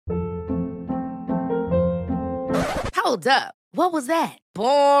Hold up. What was that?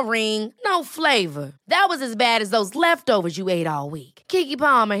 Boring. No flavor. That was as bad as those leftovers you ate all week. Keke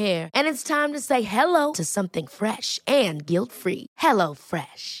Palmer here, and it's time to say hello to something fresh and guilt-free. Hello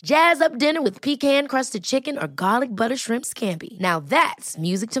Fresh. Jazz up dinner with pecan-crusted chicken or garlic butter shrimp scampi. Now that's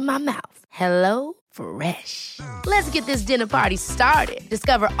music to my mouth. Hello Fresh. Let's get this dinner party started.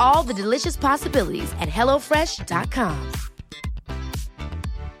 Discover all the delicious possibilities at hellofresh.com.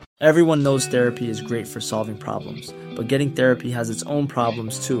 Everyone knows therapy is great for solving problems, but getting therapy has its own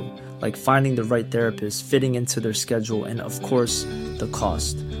problems too, like finding the right therapist, fitting into their schedule, and of course, the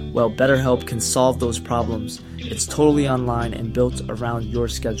cost. Well, BetterHelp can solve those problems. It's totally online and built around your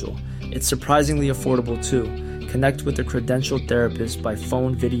schedule. It's surprisingly affordable too. Connect with a credentialed therapist by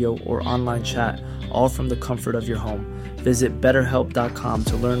phone, video, or online chat, all from the comfort of your home. Visit BetterHelp.com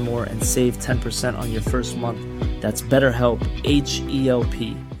to learn more and save 10% on your first month. That's BetterHelp,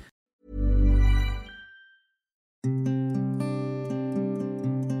 H-E-L-P.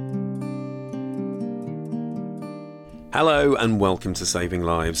 Hello and welcome to Saving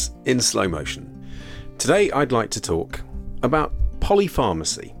Lives in Slow Motion. Today I'd like to talk about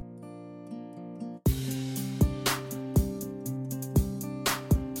polypharmacy.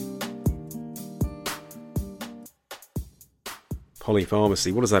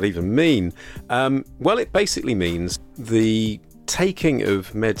 Polypharmacy, what does that even mean? Well, it basically means the taking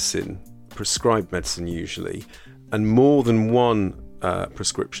of medicine, prescribed medicine usually, and more than one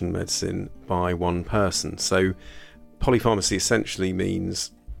prescription medicine by one person. So polypharmacy essentially means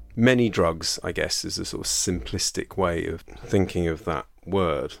many drugs, I guess, is a sort of simplistic way of thinking of that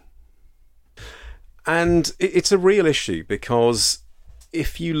word. And it's a real issue because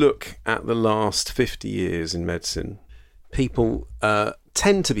if you look at the last 50 years in medicine, people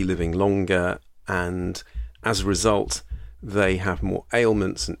tend to be living longer, and as a result, they have more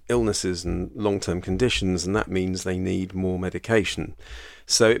ailments and illnesses and long-term conditions, and that means they need more medication.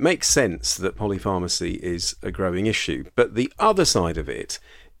 So it makes sense that polypharmacy is a growing issue. But the other side of it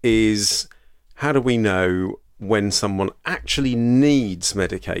is, how do we know when someone actually needs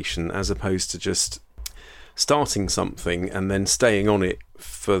medication as opposed to just starting something and then staying on it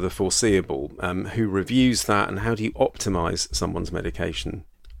for the foreseeable? Who reviews that, and how do you optimise someone's medication?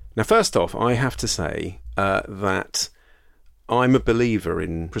 Now, first off, I have to say that I'm a believer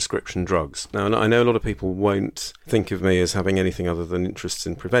in prescription drugs. Now, I know a lot of people won't think of me as having anything other than interests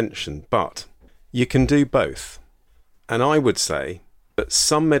in prevention, but you can do both. And I would say that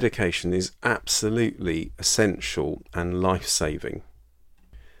some medication is absolutely essential and life-saving.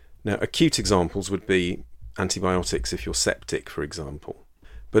 Now, acute examples would be antibiotics if you're septic, for example,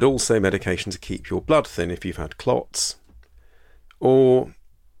 but also medication to keep your blood thin if you've had clots, or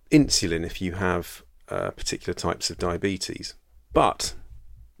insulin if you have particular types of diabetes. But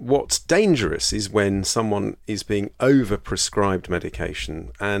what's dangerous is when someone is being over-prescribed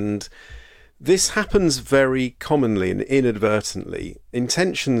medication, and this happens very commonly and inadvertently.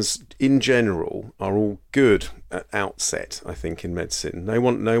 Intentions in general are all good at outset, I think, in medicine. No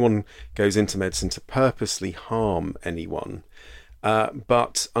one goes into medicine to purposely harm anyone.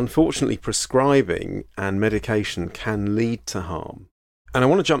 But unfortunately, prescribing and medication can lead to harm. And I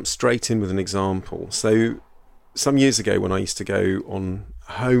want to jump straight in with an example. So some years ago, when I used to go on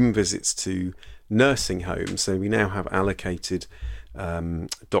home visits to nursing homes, so we now have allocated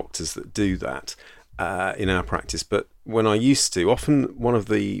doctors that do that in our practice. But when I used to, often one of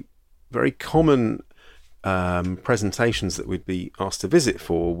the very common presentations that we'd be asked to visit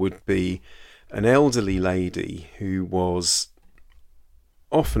for would be an elderly lady who was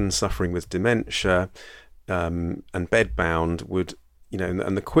often suffering with dementia and bedbound,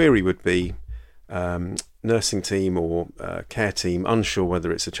 and the query would be nursing team or care team unsure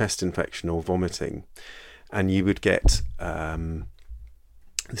whether it's a chest infection or vomiting, and you would get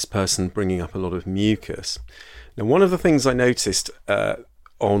this person bringing up a lot of mucus. Now, one of the things I noticed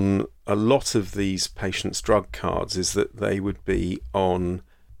on a lot of these patients' drug cards is that they would be on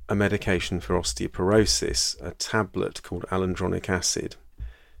a medication for osteoporosis, a tablet called alendronic acid.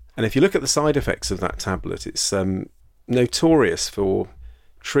 And if you look at the side effects of that tablet, it's notorious for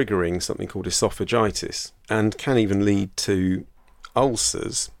triggering something called esophagitis and can even lead to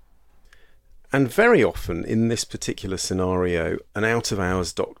ulcers. And very often in this particular scenario, an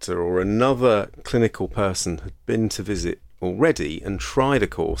out-of-hours doctor or another clinical person had been to visit already and tried a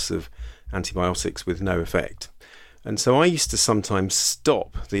course of antibiotics with no effect. And so I used to sometimes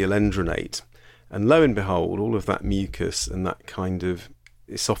stop the alendronate, and lo and behold, all of that mucus and that kind of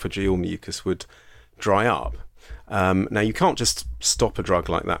esophageal mucus would dry up. Now, you can't just stop a drug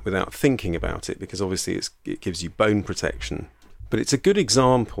like that without thinking about it, because obviously it gives you bone protection. But it's a good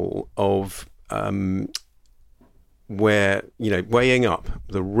example of where, weighing up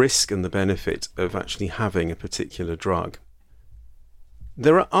the risk and the benefit of actually having a particular drug.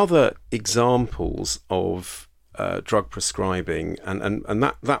 There are other examples of drug prescribing, and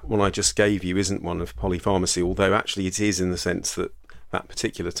that one I just gave you isn't one of polypharmacy, although actually it is, in the sense that that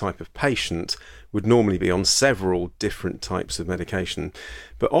particular type of patient would normally be on several different types of medication.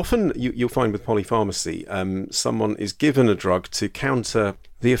 But often you'll find with polypharmacy, someone is given a drug to counter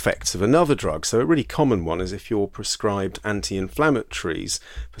the effects of another drug. So a really common one is if you're prescribed anti-inflammatories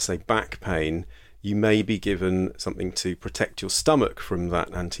for, say, back pain, you may be given something to protect your stomach from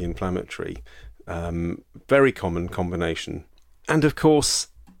that anti-inflammatory. Very common combination. And of course,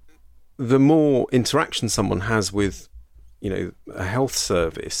 the more interaction someone has with, a health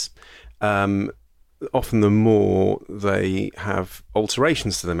service, often the more they have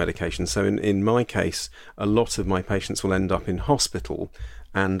alterations to their medication. So in my case, a lot of my patients will end up in hospital,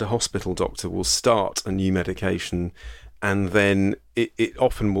 and a hospital doctor will start a new medication, and then it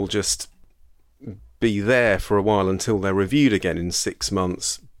often will just be there for a while until they're reviewed again in 6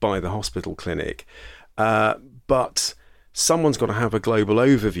 months by the hospital clinic. But someone's got to have a global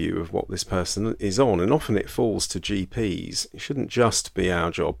overview of what this person is on, and often it falls to GPs. It shouldn't just be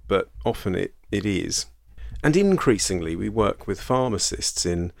our job, but often it is. And increasingly we work with pharmacists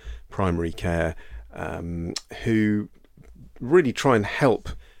in primary care who really try and help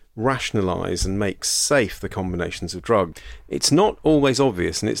rationalise and make safe the combinations of drug. It's not always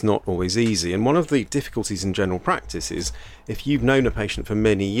obvious and it's not always easy, and one of the difficulties in general practice is if you've known a patient for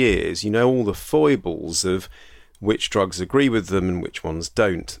many years, you know all the foibles of which drugs agree with them and which ones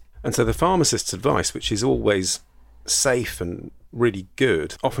don't. And so the pharmacist's advice, which is always safe and really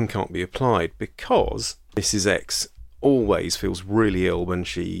good, often can't be applied because Mrs. X always feels really ill when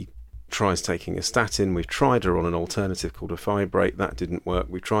she tries taking a statin. We've tried her on an alternative called a fibrate, that didn't work.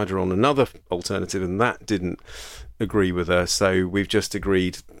 We tried her on another alternative and that didn't agree with her, so we've just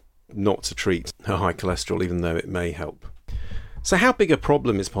agreed not to treat her high cholesterol even though it may help. So how big a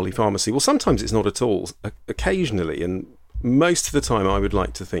problem is polypharmacy? Well, sometimes it's not at all. Occasionally, and most of the time, I would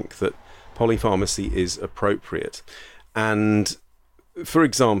like to think that polypharmacy is appropriate. And for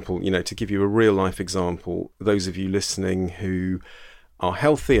example, to give you a real life example, those of you listening who are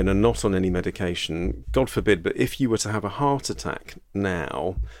healthy and are not on any medication, God forbid, but if you were to have a heart attack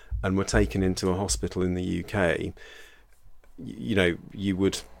now and were taken into a hospital in the UK, you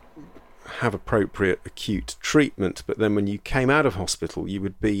would have appropriate acute treatment, but then when you came out of hospital you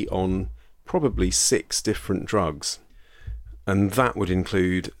would be on probably 6 different drugs, and that would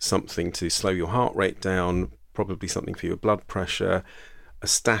include something to slow your heart rate down, probably something for your blood pressure, a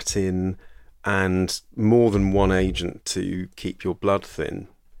statin, and more than one agent to keep your blood thin,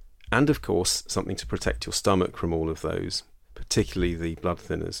 and of course something to protect your stomach from all of those, particularly the blood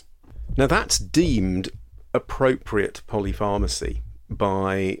thinners. Now that's deemed appropriate polypharmacy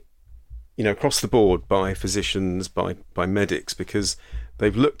by across the board, by physicians, by medics, because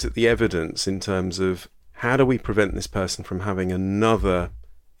they've looked at the evidence in terms of how do we prevent this person from having another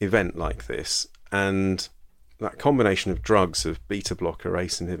event like this, and that combination of drugs, of beta blocker,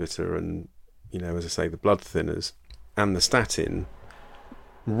 ACE inhibitor, and as I say, the blood thinners and the statin,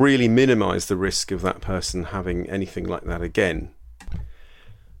 really minimise the risk of that person having anything like that again.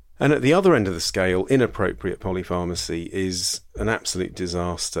 And at the other end of the scale, inappropriate polypharmacy is an absolute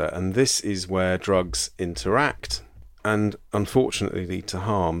disaster, and this is where drugs interact and unfortunately lead to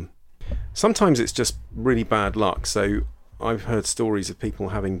harm. Sometimes it's just really bad luck. So I've heard stories of people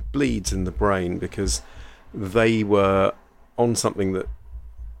having bleeds in the brain because they were on something that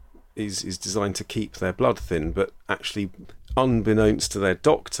is designed to keep their blood thin, but actually, unbeknownst to their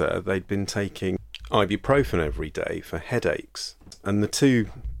doctor, they'd been taking ibuprofen every day for headaches, and the two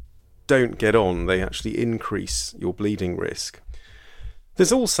don't get on. They actually increase your bleeding risk.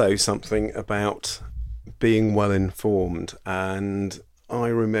 There's also something about being well informed, and I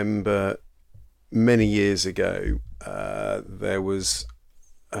remember many years ago there was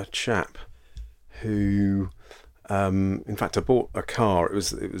a chap who in fact, I bought a car. It was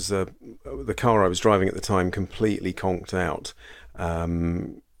the car I was driving at the time completely conked out.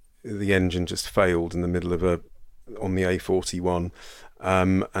 The engine just failed in the middle of on the A41,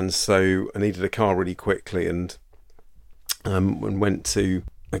 and so I needed a car really quickly, and went to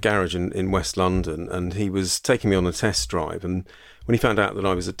a garage in West London, and he was taking me on a test drive. And when he found out that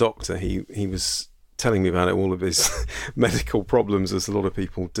I was a doctor, he was telling me about all of his medical problems, as a lot of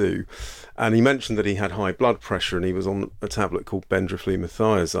people do, and he mentioned that he had high blood pressure and he was on a tablet called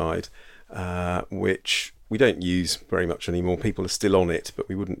bendraflumethiazide, which we don't use very much anymore. People are still on it, but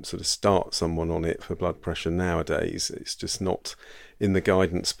we wouldn't sort of start someone on it for blood pressure nowadays. It's just not in the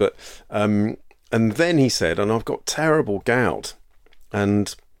guidance. But And then he said, and I've got terrible gout.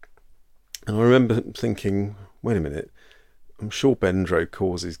 And I remember thinking, wait a minute, I'm sure Bendro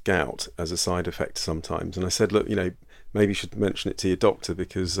causes gout as a side effect sometimes. And I said, look, maybe you should mention it to your doctor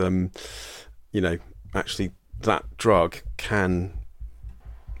because, actually that drug can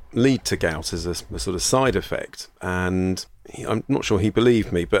lead to gout as a sort of side effect. And I'm not sure he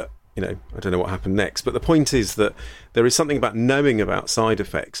believed me, but I don't know what happened next. But the point is that there is something about knowing about side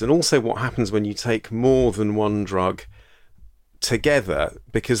effects and also what happens when you take more than one drug together,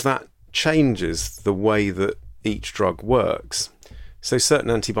 because that changes the way that each drug works. So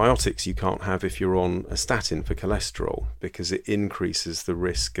certain antibiotics you can't have if you're on a statin for cholesterol because it increases the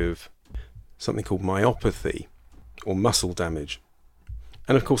risk of something called myopathy or muscle damage.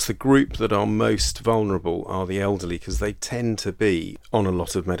 And of course the group that are most vulnerable are the elderly because they tend to be on a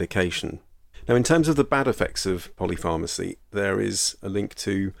lot of medication. Now in terms of the bad effects of polypharmacy, there is a link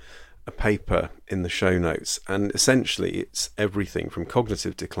to a paper in the show notes, and essentially it's everything from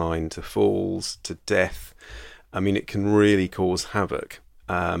cognitive decline to falls to death. I mean, it can really cause havoc,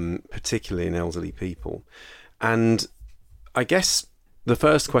 particularly in elderly people. And I guess the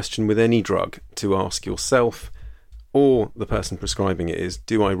first question with any drug to ask yourself or the person prescribing it is,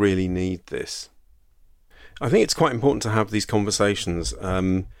 do I really need this? I think it's quite important to have these conversations.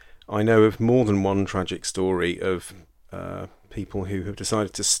 I know of more than one tragic story of people who have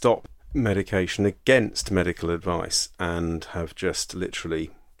decided to stop medication against medical advice and have just literally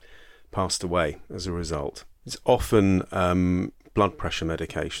passed away as a result. It's often blood pressure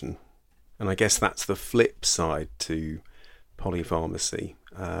medication, and I guess that's the flip side to polypharmacy.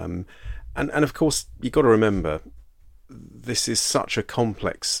 And of course, you've got to remember, this is such a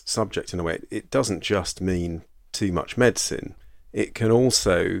complex subject in a way. It doesn't just mean too much medicine. It can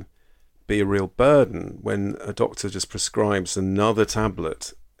also be a real burden when a doctor just prescribes another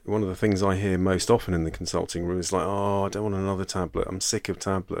tablet. One of the things I hear most often in the consulting room is like, I don't want another tablet. I'm sick of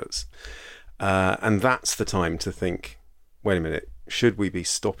tablets. And that's the time to think, wait a minute, should we be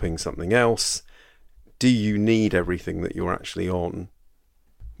stopping something else? Do you need everything that you're actually on?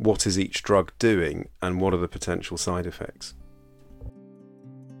 What is each drug doing? And what are the potential side effects?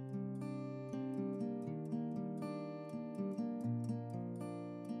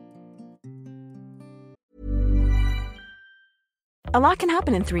 A lot can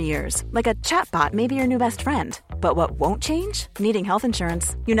happen in 3 years, like a chatbot may be your new best friend. But what won't change? Needing health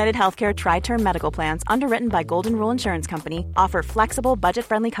insurance. United Healthcare Tri-Term Medical Plans, underwritten by Golden Rule Insurance Company, offer flexible,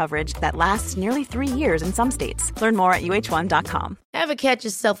 budget-friendly coverage that lasts nearly 3 years in some states. Learn more at uh1.com. Ever catch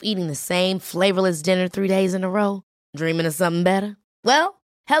yourself eating the same flavorless dinner 3 days in a row? Dreaming of something better? Well,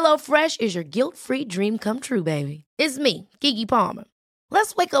 HelloFresh is your guilt-free dream come true, baby. It's me, Keke Palmer.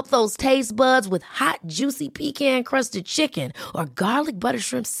 Let's wake up those taste buds with hot, juicy pecan-crusted chicken or garlic butter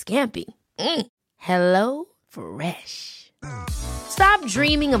shrimp scampi. Hello Fresh. Stop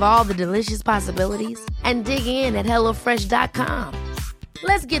dreaming of all the delicious possibilities and dig in at HelloFresh.com.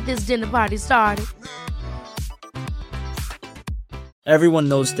 Let's get this dinner party started. Everyone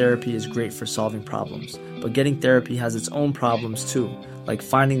knows therapy is great for solving problems, but getting therapy has its own problems too, like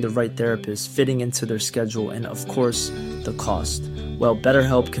finding the right therapist, fitting into their schedule, and of course, the cost. Well,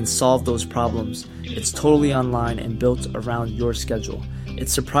 BetterHelp can solve those problems. It's totally online and built around your schedule.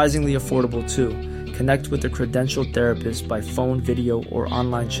 It's surprisingly affordable too. Connect with a credentialed therapist by phone, video, or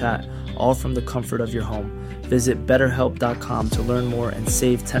online chat, all from the comfort of your home. Visit BetterHelp.com to learn more and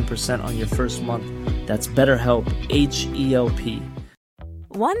save 10% on your first month. That's BetterHelp, H-E-L-P.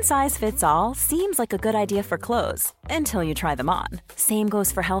 One size fits all seems like a good idea for clothes until you try them on. Same goes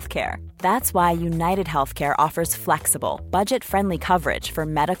for healthcare. That's why United Healthcare offers flexible, budget-friendly coverage for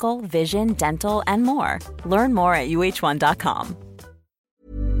medical, vision, dental, and more. Learn more at uh1.com.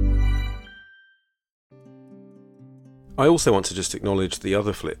 I also want to just acknowledge the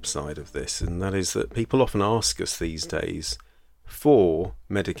other flip side of this, and that is that people often ask us these days for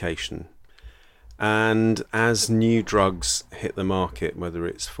medication. And as new drugs hit the market, whether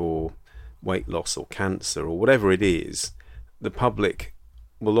it's for weight loss or cancer or whatever it is, the public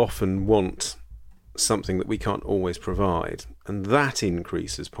will often want something that we can't always provide. And that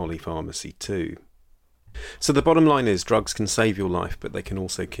increases polypharmacy too. So the bottom line is drugs can save your life, but they can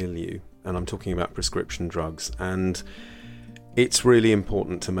also kill you. And I'm talking about prescription drugs. And it's really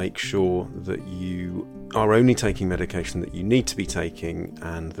important to make sure that you are only taking medication that you need to be taking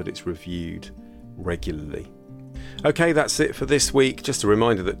and that it's reviewed regularly. Okay, that's it for this week. Just a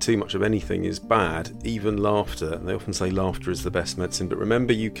reminder that too much of anything is bad, even laughter. They often say laughter is the best medicine, but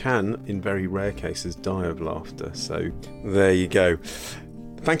remember you can, in very rare cases, die of laughter. So there you go.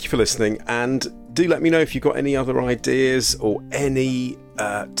 Thank you for listening, and do let me know if you've got any other ideas or any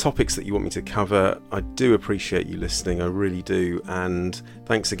topics that you want me to cover, I do appreciate you listening. I really do. And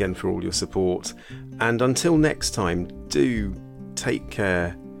thanks again for all your support. And until next time, do take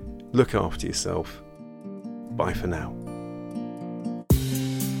care, look after yourself. Bye for now.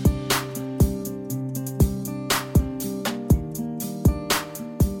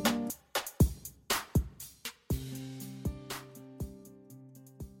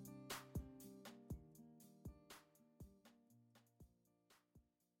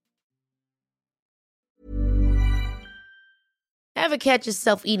 Ever catch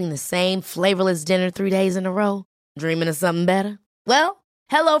yourself eating the same flavorless dinner 3 days in a row? Dreaming of something better? Well,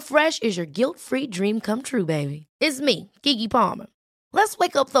 HelloFresh is your guilt-free dream come true, baby. It's me, Keke Palmer. Let's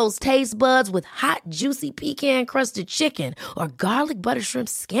wake up those taste buds with hot, juicy pecan-crusted chicken or garlic butter shrimp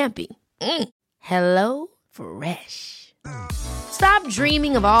scampi. Hello Fresh. Stop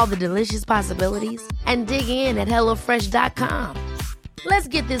dreaming of all the delicious possibilities and dig in at HelloFresh.com. Let's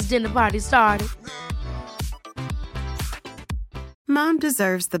get this dinner party started. Mom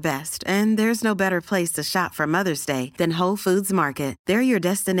deserves the best, and there's no better place to shop for Mother's Day than Whole Foods Market. They're your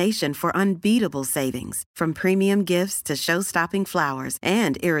destination for unbeatable savings, from premium gifts to show-stopping flowers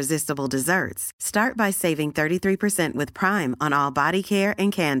and irresistible desserts. Start by saving 33% with Prime on all body care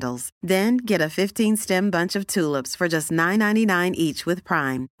and candles. Then get a 15-stem bunch of tulips for just $9.99 each with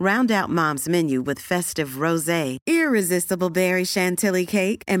Prime. Round out Mom's menu with festive rosé, irresistible berry chantilly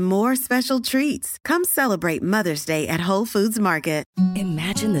cake, and more special treats. Come celebrate Mother's Day at Whole Foods Market.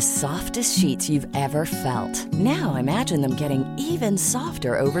 Imagine the softest sheets you've ever felt. Now imagine them getting even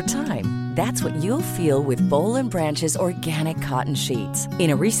softer over time. That's what you'll feel with Boll & Branch's organic cotton sheets. In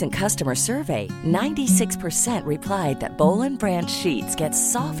a recent customer survey, 96% replied that Boll & Branch sheets get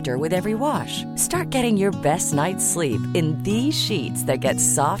softer with every wash. Start getting your best night's sleep in these sheets that get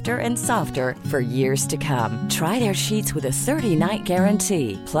softer and softer for years to come. Try their sheets with a 30-night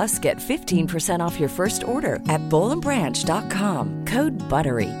guarantee. Plus, get 15% off your first order at bollandbranch.com. Code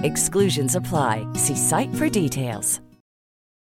BUTTERY. Exclusions apply. See site for details.